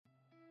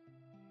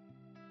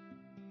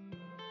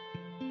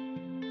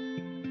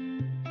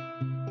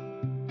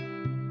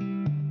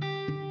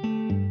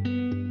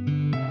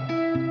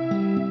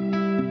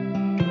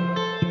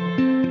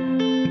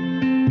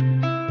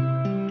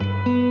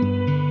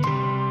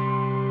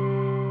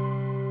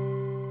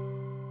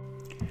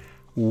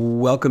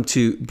Welcome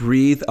to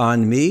Breathe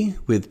on Me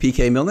with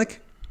PK Milnick.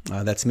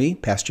 That's me,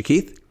 Pastor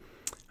Keith.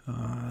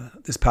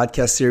 This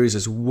podcast series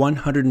is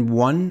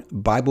 101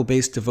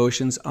 Bible-based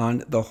devotions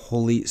on the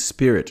Holy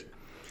Spirit.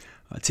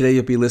 Today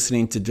you'll be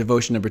listening to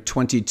devotion number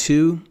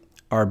 22,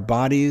 Our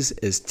Bodies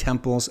as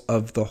Temples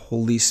of the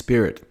Holy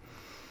Spirit.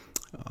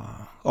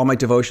 All my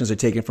devotions are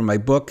taken from my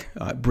book,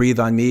 Breathe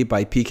on Me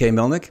by PK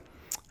Milnick.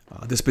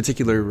 This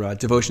particular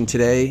devotion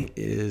today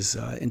is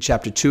in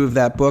chapter 2 of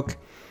that book.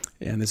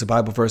 And there's a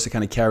Bible verse that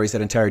kind of carries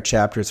that entire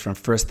chapter. It's from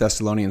 1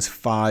 Thessalonians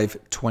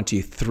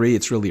 5:23.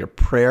 It's really a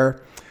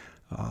prayer.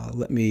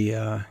 Let me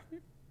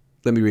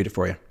read it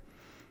for you.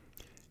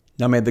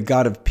 Now may the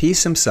God of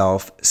peace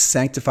himself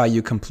sanctify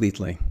you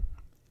completely.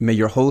 May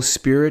your whole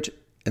spirit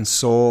and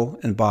soul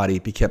and body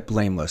be kept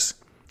blameless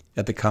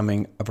at the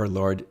coming of our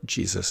Lord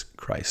Jesus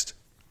Christ.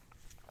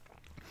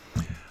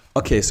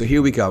 Okay, so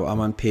here we go. I'm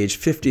on page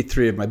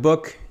 53 of my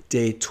book,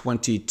 day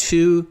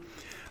 22.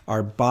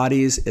 Our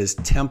bodies as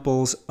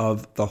temples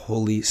of the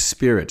Holy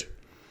Spirit.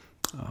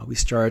 We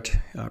start,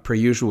 per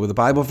usual, with a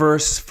Bible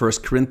verse. 1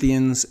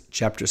 Corinthians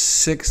chapter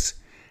 6,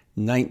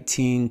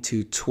 19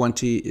 to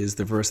 20 is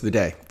the verses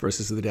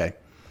of the day.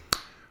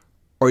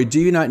 Or do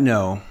you not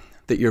know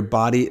that your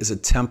body is a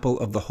temple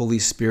of the Holy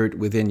Spirit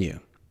within you,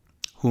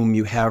 whom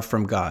you have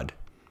from God?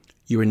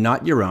 You are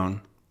not your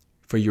own,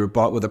 for you were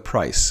bought with a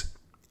price.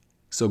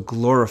 So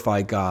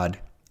glorify God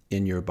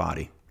in your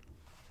body.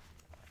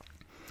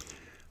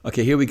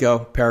 Okay, here we go,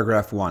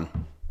 paragraph 1.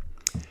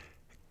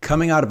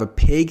 Coming out of a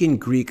pagan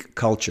Greek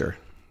culture,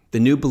 the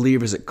new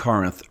believers at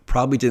Corinth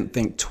probably didn't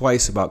think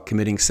twice about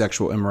committing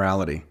sexual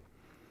immorality.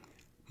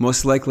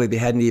 Most likely they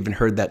hadn't even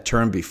heard that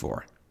term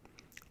before.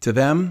 To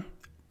them,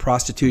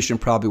 prostitution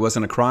probably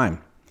wasn't a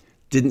crime,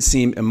 didn't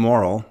seem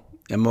immoral,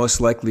 and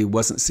most likely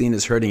wasn't seen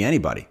as hurting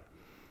anybody.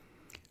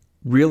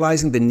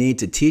 Realizing the need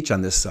to teach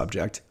on this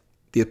subject,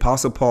 the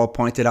Apostle Paul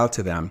pointed out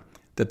to them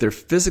that their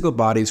physical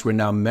bodies were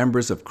now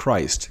members of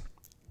Christ,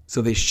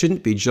 so they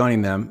shouldn't be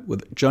joining them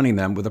with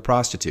a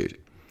prostitute.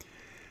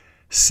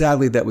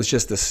 Sadly, that was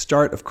just the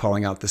start of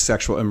calling out the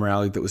sexual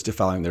immorality that was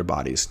defiling their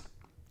bodies.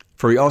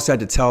 For he also had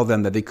to tell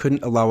them that they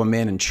couldn't allow a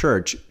man in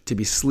church to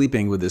be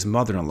sleeping with his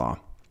mother-in-law.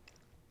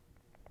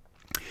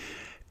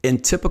 In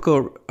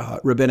typical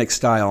rabbinic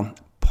style,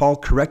 Paul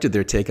corrected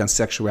their take on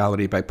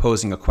sexuality by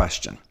posing a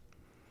question.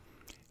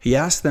 He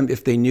asked them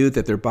if they knew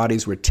that their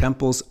bodies were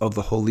temples of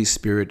the Holy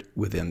Spirit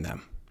within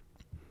them.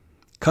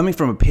 Coming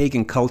from a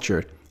pagan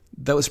culture,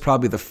 that was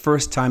probably the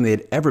first time they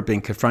had ever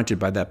been confronted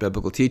by that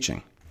biblical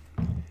teaching.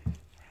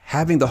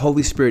 Having the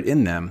Holy Spirit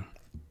in them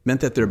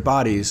meant that their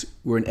bodies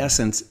were in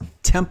essence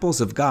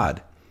temples of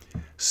God,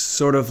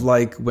 sort of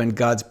like when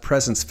God's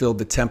presence filled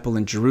the temple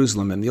in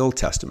Jerusalem in the Old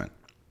Testament.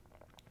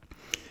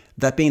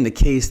 That being the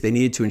case, they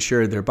needed to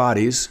ensure their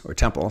bodies, or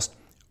temples,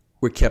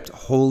 were kept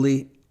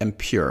holy and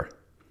pure.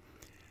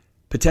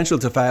 Potential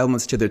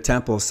defilements to their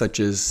temples,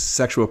 such as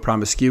sexual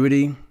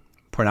promiscuity,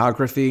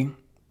 pornography,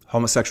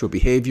 homosexual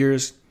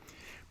behaviors,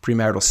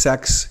 premarital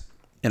sex,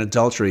 and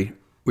adultery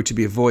were to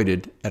be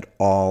avoided at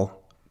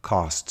all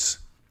costs.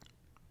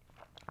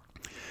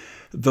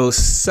 Though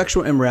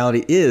sexual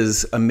immorality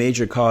is a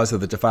major cause of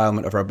the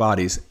defilement of our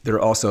bodies, there are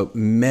also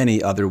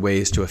many other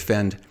ways to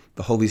offend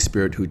the Holy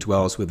Spirit who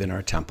dwells within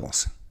our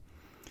temples.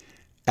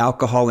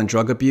 Alcohol and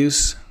drug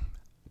abuse,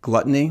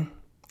 gluttony,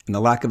 and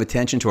the lack of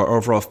attention to our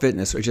overall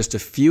fitness are just a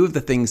few of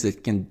the things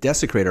that can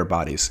desecrate our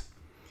bodies.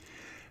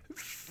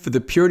 For the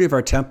purity of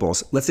our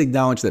temples, let's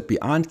acknowledge that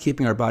beyond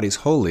keeping our bodies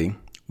holy,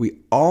 we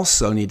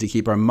also need to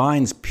keep our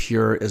minds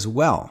pure as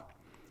well.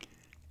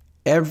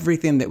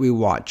 Everything that we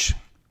watch,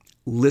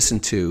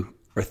 listen to,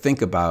 or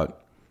think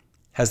about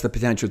has the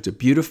potential to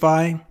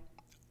beautify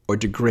or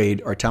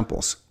degrade our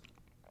temples.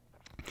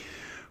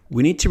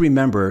 We need to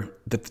remember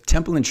that the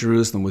temple in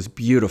Jerusalem was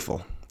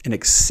beautiful and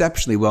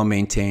exceptionally well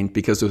maintained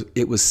because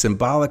it was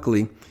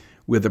symbolically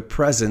where the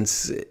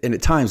presence, and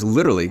at times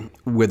literally,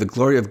 where the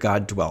glory of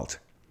God dwelt.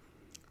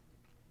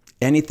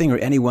 Anything or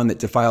anyone that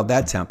defiled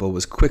that temple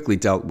was quickly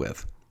dealt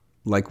with,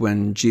 like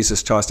when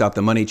Jesus tossed out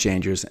the money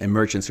changers and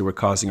merchants who were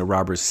causing a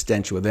robber's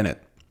stench within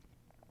it.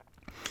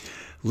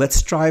 Let's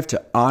strive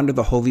to honor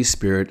the Holy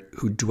Spirit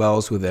who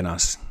dwells within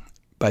us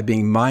by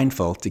being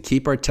mindful to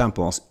keep our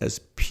temples as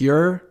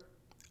pure,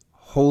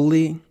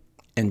 holy,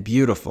 and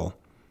beautiful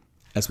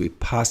as we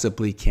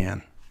possibly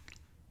can.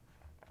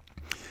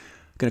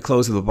 I'm going to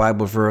close with a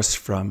Bible verse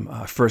from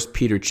 1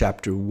 Peter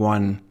chapter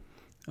 1,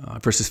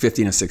 verses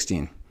 15 and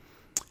 16.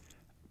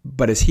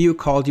 But as he who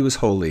called you is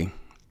holy,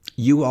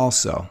 you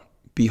also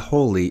be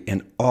holy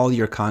in all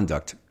your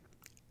conduct,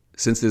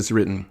 since it is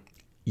written,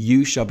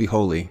 you shall be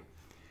holy,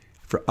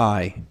 for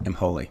I am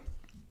holy.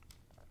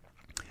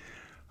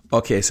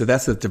 Okay, so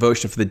that's the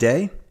devotion for the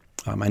day.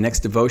 My next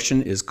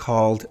devotion is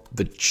called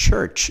The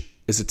Church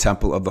is a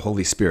Temple of the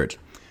Holy Spirit.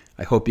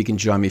 I hope you can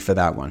join me for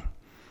that one.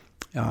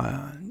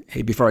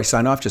 Hey, before I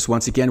sign off, just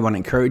once again, want to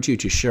encourage you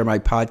to share my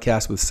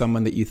podcast with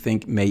someone that you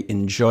think may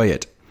enjoy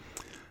it.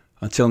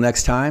 Until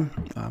next time,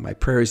 my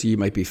prayer is that you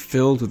might be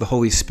filled with the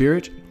Holy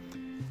Spirit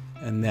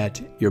and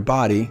that your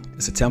body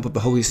is a temple of the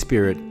Holy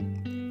Spirit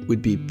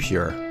would be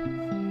pure.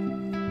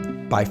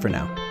 Bye for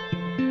now.